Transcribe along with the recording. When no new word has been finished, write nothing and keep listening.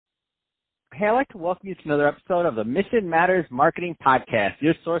Hey, I'd like to welcome you to another episode of the Mission Matters Marketing Podcast,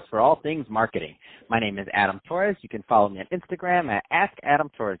 your source for all things marketing. My name is Adam Torres. You can follow me on Instagram at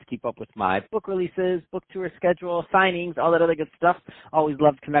AskAdamTorres to keep up with my book releases, book tour schedule, signings, all that other good stuff. Always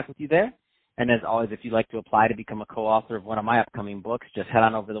love to connect with you there. And as always, if you'd like to apply to become a co-author of one of my upcoming books, just head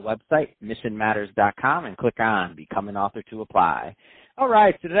on over to the website, missionmatters.com, and click on Become an Author to apply. All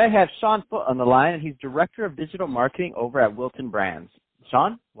right, so today I have Sean Foote on the line, and he's Director of Digital Marketing over at Wilton Brands.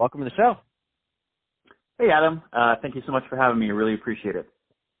 Sean, welcome to the show. Hey, Adam. Thank you so much for having me. I really appreciate it.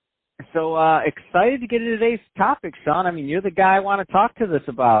 So excited to get into today's topic, Sean. I mean, you're the guy I want to talk to this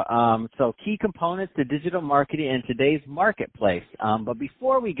about. So key components to digital marketing in today's marketplace. But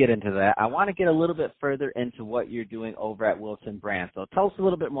before we get into that, I want to get a little bit further into what you're doing over at Wilton Brands. So tell us a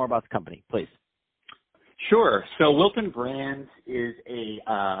little bit more about the company, please. Sure. So Wilton Brands is a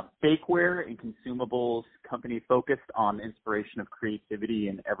bakeware and consumables company focused on the inspiration of creativity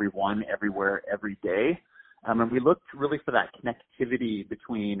in everyone, everywhere, every day. And we looked really for that connectivity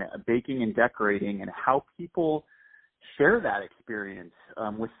between baking and decorating and how people share that experience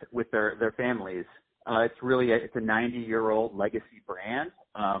with their families. It's a 90-year-old legacy brand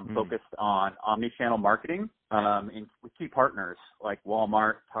focused on omni-channel marketing and with key partners like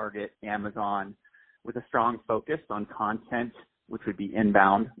Walmart, Target, Amazon, with a strong focus on content, which would be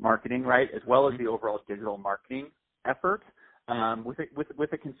inbound marketing, right, as well as the overall digital marketing effort.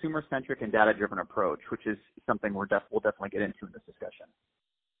 With a consumer-centric and data-driven approach, which is something we'll definitely get into in this discussion.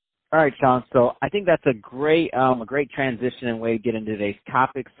 All right, Sean. So I think that's a great transition and way to get into today's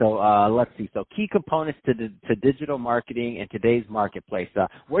topic. So let's see. So key components to digital marketing in today's marketplace.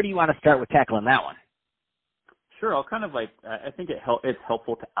 Where do you want to start with tackling that one? Sure. I'll kind of I think it's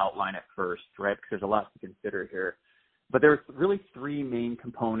helpful to outline it first, right, because there's a lot to consider here. But there's really three main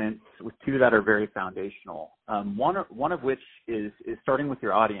components, with two that are very foundational. One of which is starting with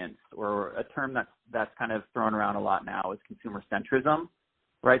your audience, or a term that's kind of thrown around a lot now is consumer centrism,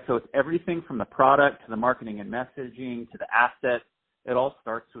 right? So it's everything from the product to the marketing and messaging to the asset. It all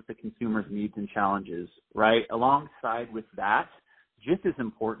starts with the consumer's needs and challenges, right? Alongside with that, just as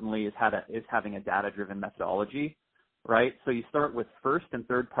importantly is having a data-driven methodology. Right, so you start with first and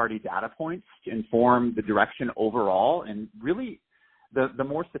third-party data points to inform the direction overall, and really, the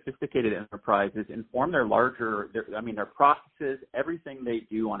more sophisticated enterprises inform their processes, everything they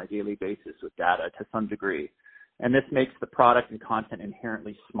do on a daily basis with data to some degree, and this makes the product and content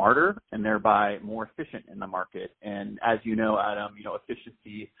inherently smarter and thereby more efficient in the market. And as you know, Adam,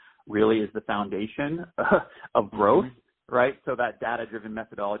 efficiency really is the foundation of growth, right? So that data-driven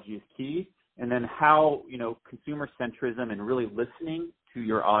methodology is key. And then how, consumer centrism and really listening to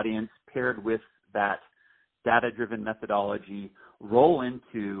your audience paired with that data-driven methodology roll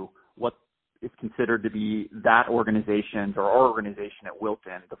into what is considered to be that organization's or our organization at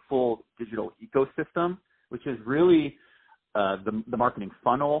Wilton, the full digital ecosystem, which is really the marketing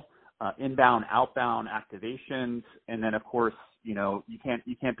funnel, inbound, outbound activations, and then of course, you can't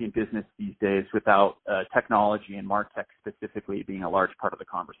be in business these days without technology and MarTech specifically being a large part of the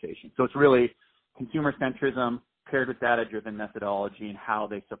conversation. So it's really consumer centrism paired with data-driven methodology and how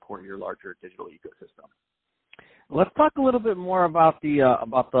they support your larger digital ecosystem. Let's talk a little bit more about the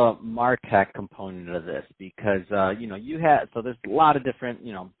MarTech component of this, because there's a lot of different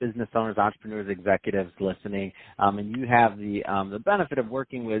business owners, entrepreneurs, executives listening, and you have the benefit of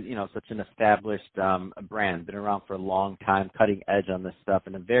working with such an established brand, been around for a long time, cutting edge on this stuff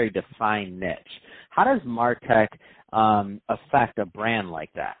in a very defined niche. How does MarTech affect a brand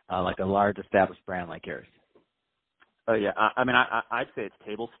like that, like a large established brand like yours? I'd say it's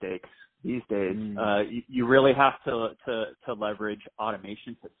table stakes these days. You really have to leverage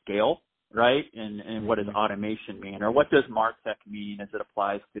automation to scale, right? And what does automation mean, or what does MarTech mean as it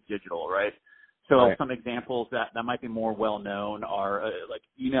applies to digital, right? So Some examples that might be more well known are like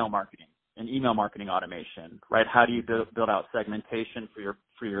email marketing and email marketing automation, right? How do you build out segmentation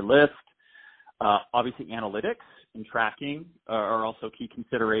for your list? Obviously, analytics and tracking are also key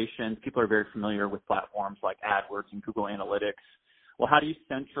considerations. People are very familiar with platforms like AdWords and Google Analytics. Well, how do you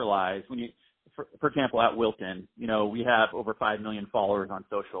centralize for example, at Wilton, we have over 5 million followers on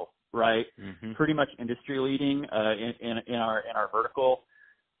social, right? Pretty much industry leading in our vertical.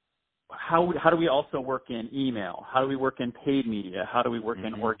 How do we also work in email? How do we work in paid media? How do we work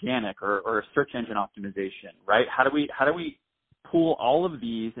in organic or search engine optimization, right? How do we pool all of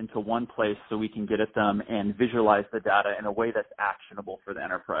these into one place so we can get at them and visualize the data in a way that's actionable for the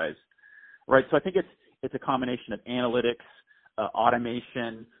enterprise, right? So I think it's a combination of analytics,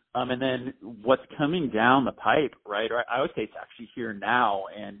 automation, and then what's coming down the pipe, right? Or I would say it's actually here now,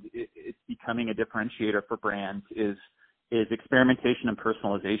 and it's becoming a differentiator for brands, is is experimentation and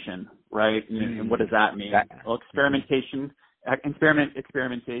personalization, right? And what does that mean? Well, experimentation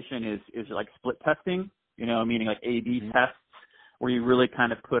is like split testing, meaning like A/B tests, where you really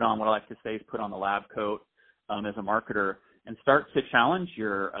kind of put on, what I like to say is put on the lab coat as a marketer and start to challenge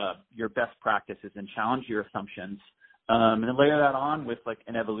your best practices and challenge your assumptions. And then layer that on with like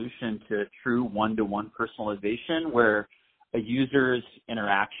an evolution to true one-to-one personalization, where a user's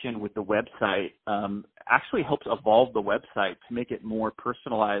interaction with the website actually helps evolve the website to make it more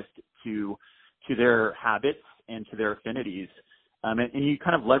personalized to their habits and to their affinities. And you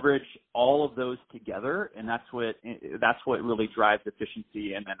kind of leverage all of those together, and that's what really drives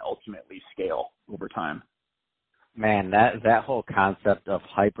efficiency and then ultimately scale over time. Man, that whole concept of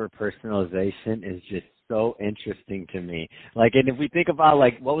hyper personalization is just so interesting to me. Like, and if we think about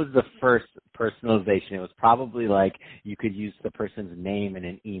like what was the first personalization, it was probably like you could use the person's name in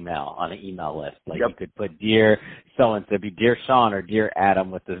an email on an email list. Like you could put dear so and so, be dear Sean or dear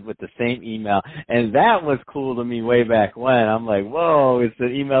Adam with the same email, and that was cool to me way back when. I'm like, whoa, it's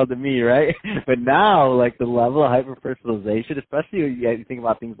an email to me, right? But now, like the level of hyper personalization, especially when you think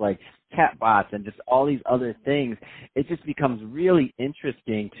about things like chatbots and just all these other things, it just becomes really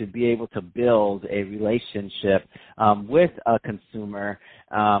interesting to be able to build a relationship with a consumer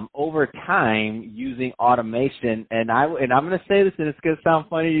over time using automation. And I'm going to say this, and it's going to sound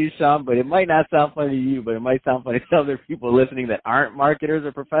funny to you, Sean, but it might not sound funny to you, but it might sound funny to other people listening that aren't marketers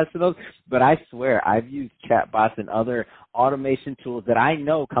or professionals. But I swear, I've used chatbots and other automation tools that I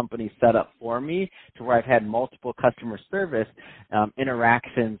know companies set up for me, to where I've had multiple customer service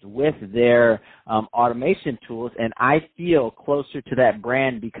interactions with their automation tools, and I feel closer to that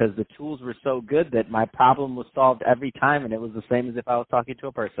brand because the tools were so good that my problem was solved every time, and it was the same as if I was talking to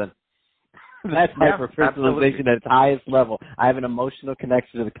a person. That's hyper-personalization at its highest level. I have an emotional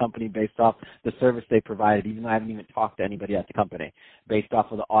connection to the company based off the service they provided, even though I haven't even talked to anybody at the company, based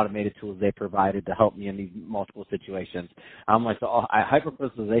off of the automated tools they provided to help me in these multiple situations. I'm like,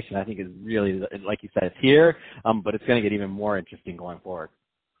 hyper-personalization, I think, is really, like you said, it's here, but it's going to get even more interesting going forward.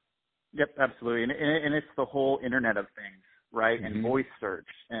 Yep, absolutely. And it's the whole Internet of Things, right? And voice search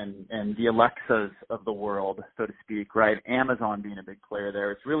and the Alexas of the world, so to speak, right? Amazon being a big player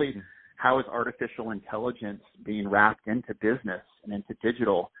there. It's really how is artificial intelligence being wrapped into business and into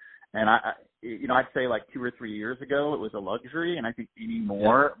digital? And I'd say like 2 or 3 years ago, it was a luxury. And I think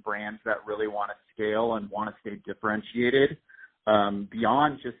anymore, brands that really want to scale and want to stay differentiated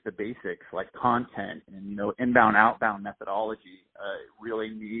beyond just the basics like content and, inbound, outbound methodology, really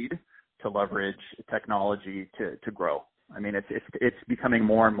need to leverage technology to grow. I mean, it's becoming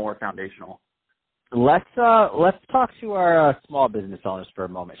more and more foundational. Let's talk to our small business owners for a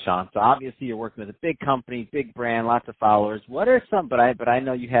moment, Sean. So obviously you're working with a big company, big brand, lots of followers. What are some? But I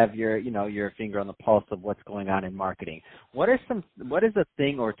know you have your finger on the pulse of what's going on in marketing. What is a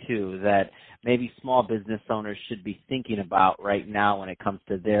thing or two that maybe small business owners should be thinking about right now when it comes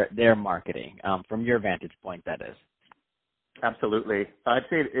to their marketing, from your vantage point, that is? Absolutely. I'd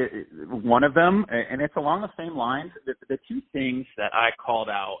say one of them, and it's along the same lines, the two things that I called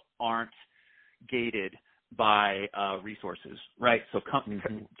out aren't gated by resources, right? So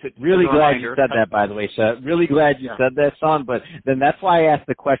really glad you said that, by the way, Sean. Really glad you said that, Sean. But then that's why I asked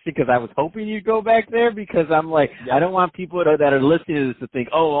the question, because I was hoping you'd go back there, because I'm like, I don't want people that are listening to this to think,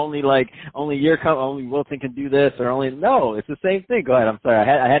 only Wilton can do this, or no, it's the same thing. Go ahead. I'm sorry.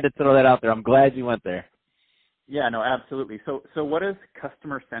 I had to throw that out there. I'm glad you went there. Yeah, no, absolutely. So what does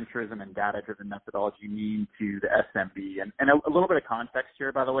customer centrism and data-driven methodology mean to the SMB? And a little bit of context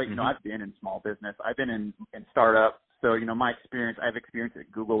here, by the way. I've been in small business. I've been in startup. So, my experience, I have experience at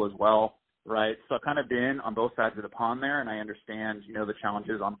Google as well, right? So I've kind of been on both sides of the pond there, and I understand, the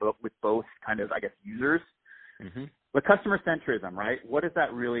challenges with both kind of, I guess, users. But customer centrism, right? What is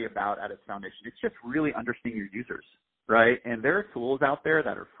that really about at its foundation? It's just really understanding your users, right? And there are tools out there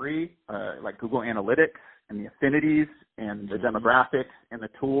that are free, like Google Analytics, and the affinities and the demographics and the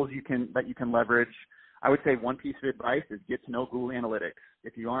tools that you can leverage. I would say one piece of advice is get to know Google Analytics.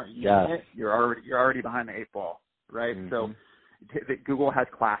 If you aren't using it, you're already behind the 8 ball, right? So Google has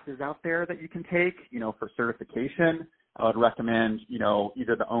classes out there that you can take, for certification. I would recommend,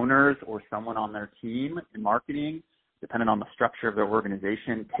 either the owners or someone on their team in marketing, depending on the structure of their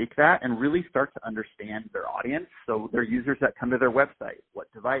organization, take that and really start to understand their audience. So their users that come to their website,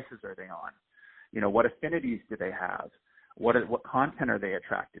 what devices are they on? What affinities do they have? What content are they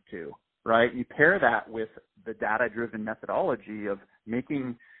attracted to, right? You pair that with the data-driven methodology of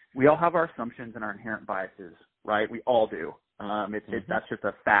we all have our assumptions and our inherent biases, right? We all do. That's just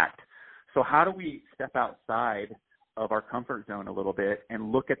a fact. So how do we step outside of our comfort zone a little bit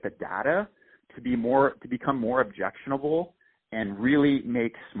and look at the data to become more objectionable and really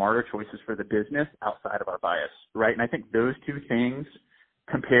make smarter choices for the business outside of our bias, right? And I think those two things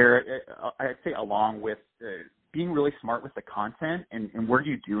compare, I'd say, along with being really smart with the content and where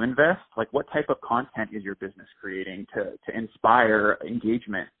you do invest, like what type of content is your business creating to inspire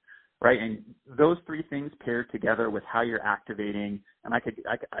engagement, right? And those three things paired together with how you're activating, and I could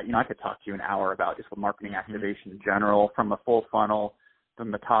talk to you an hour about just marketing activation in general, from a full funnel,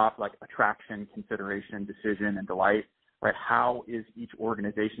 from the top, like attraction, consideration, decision, and delight, right? How is each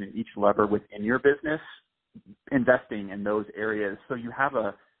organization and each lever within your business investing in those areas so you have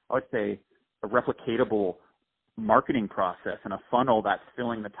I would say, a replicatable marketing process and a funnel that's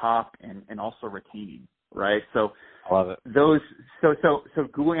filling the top and also retaining, right? So I love it. So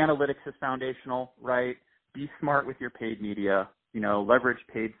Google Analytics is foundational, right? Be smart with your paid media, leverage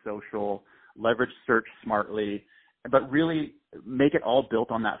paid social, leverage search smartly, but really make it all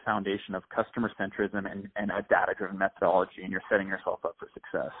built on that foundation of customer centrism and a data-driven methodology, and you're setting yourself up for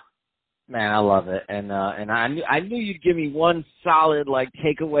success. Man, I love it, and I knew you'd give me one solid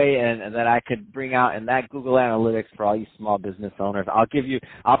takeaway and that I could bring out, and that Google Analytics for all you small business owners. I'll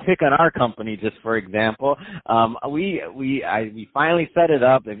pick on our company just for example. We finally set it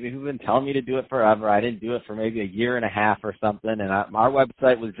up. They've been telling me to do it forever. I didn't do it for maybe a year and a half or something, and our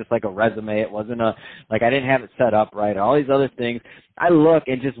website was just like a resume. It wasn't I didn't have it set up right. All these other things. I look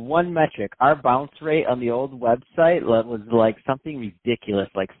and just one metric. Our bounce rate on the old website was something ridiculous,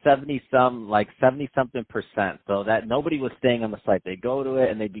 70-something%. So that nobody was staying on the site. They'd go to it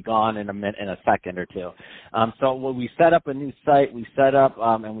and they'd be gone in a second or two. So when we set up a new site, we did it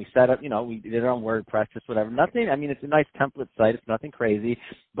on WordPress, just whatever. Nothing. I mean, it's a nice template site. It's nothing crazy,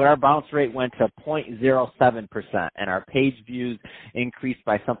 but our bounce rate went to 0.07%, and our page views increased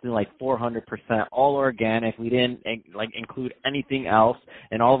by something like 400%, all organic. We didn't include anything else,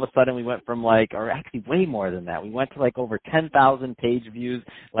 and all of a sudden we went from or actually way more than that. We went to over 10,000 page views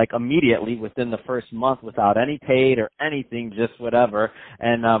immediately within the first month without any paid or anything, just whatever.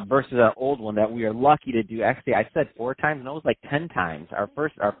 And versus our old one that we are lucky to do. Actually, I said 4 times, no, it was 10 times. Our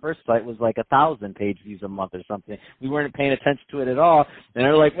first site was 1,000 page views a month or something. We weren't paying attention to it at all, and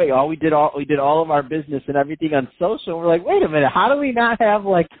they're like, wait, we did all of our business and everything on social. And we're like, wait a minute, how do we not have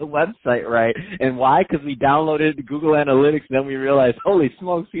the website right? And why? Because we downloaded Google Analytics, and then we realized, holy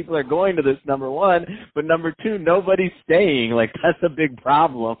smokes, people are going to this, number one, but number two, nobody's staying. That's a big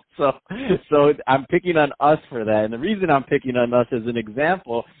problem. So I'm picking on us for that. And the reason I'm picking on us as an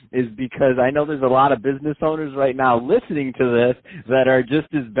example is because I know there's a lot of business owners right now listening to this that are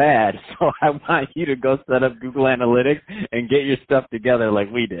just as bad. So I want you to go set up Google Analytics and get your stuff together like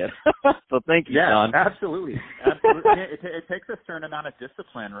we did. So thank you, Sean. Absolutely. It takes a certain amount of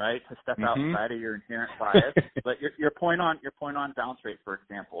discipline, right, to step outside of your inherent bias. But your point on bounce rate, for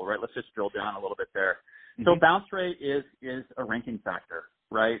example, right? Let's just drill down a little bit there. So bounce rate is a ranking factor,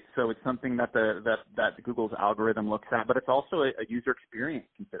 right? So it's something that Google's algorithm looks at, but it's also a user experience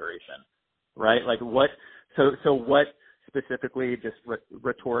consideration, right? What specifically, just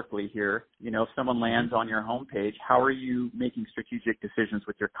rhetorically here, if someone lands on your homepage, how are you making strategic decisions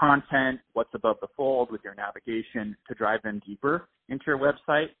with your content? What's above the fold with your navigation to drive them deeper into your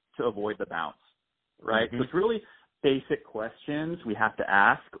website to avoid the bounce, right? So it's really basic questions we have to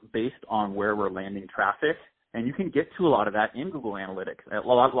ask based on where we're landing traffic. And you can get to a lot of that in Google Analytics. A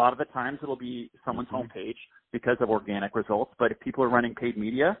lot of the times it'll be someone's homepage because of organic results. But if people are running paid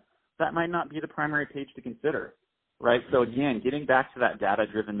media, that might not be the primary page to consider, right? So again, getting back to that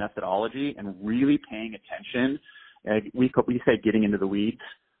data-driven methodology and really paying attention, we say getting into the weeds,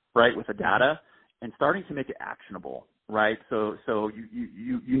 right, with the data and starting to make it actionable, right? So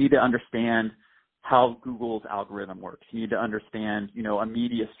you need to understand how Google's algorithm works. You need to understand, a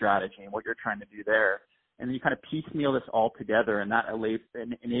media strategy and what you're trying to do there. And then you kind of piecemeal this all together, and that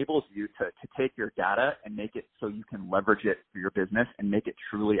enables you to take your data and make it so you can leverage it for your business and make it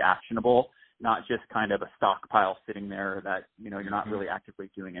truly actionable, not just kind of a stockpile sitting there that, you're not really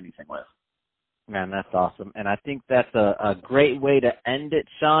actively doing anything with. Man, that's awesome. And I think that's a great way to end it,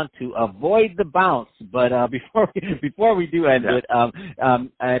 Sean, to avoid the bounce. But before we do end it,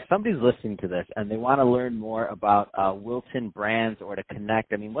 if somebody's listening to this and they want to learn more about Wilton Brands or to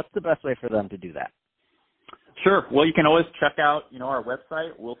connect, what's the best way for them to do that? Sure. Well, you can always check out, our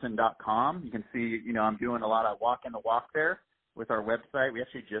website, wilton.com. You can see, I'm doing a lot of walking the walk there with our website. We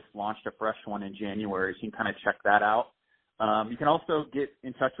actually just launched a fresh one in January, so you can kind of check that out. You can also get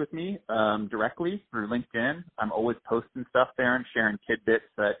in touch with me directly through LinkedIn. I'm always posting stuff there and sharing tidbits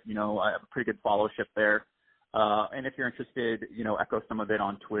that, I have a pretty good followership there. And if you're interested, echo some of it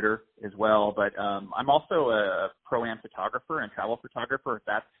on Twitter as well. But I'm also a pro-am photographer and travel photographer.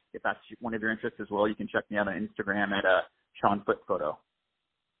 If that's one of your interests as well, you can check me out on Instagram at Sean Foote Photo.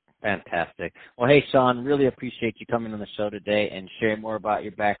 Fantastic. Well, hey, Sean, really appreciate you coming on the show today and sharing more about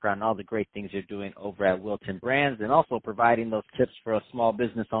your background and all the great things you're doing over at Wilton Brands, and also providing those tips for us small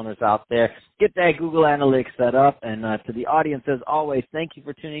business owners out there. Get that Google Analytics set up. And to the audience, as always, thank you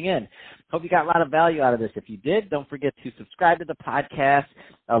for tuning in. Hope you got a lot of value out of this. If you did, don't forget to subscribe to the podcast,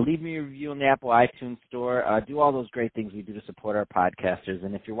 leave me a review in the Apple iTunes store, do all those great things we do to support our podcasters.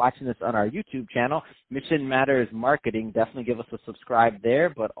 And if you're watching this on our YouTube channel, Mission Matters Marketing, definitely give us a subscribe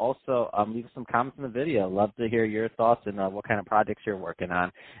there, but also leave us some comments in the video. Love to hear your thoughts and what kind of projects you're working on.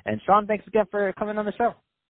 And Sean, thanks again for coming on the show.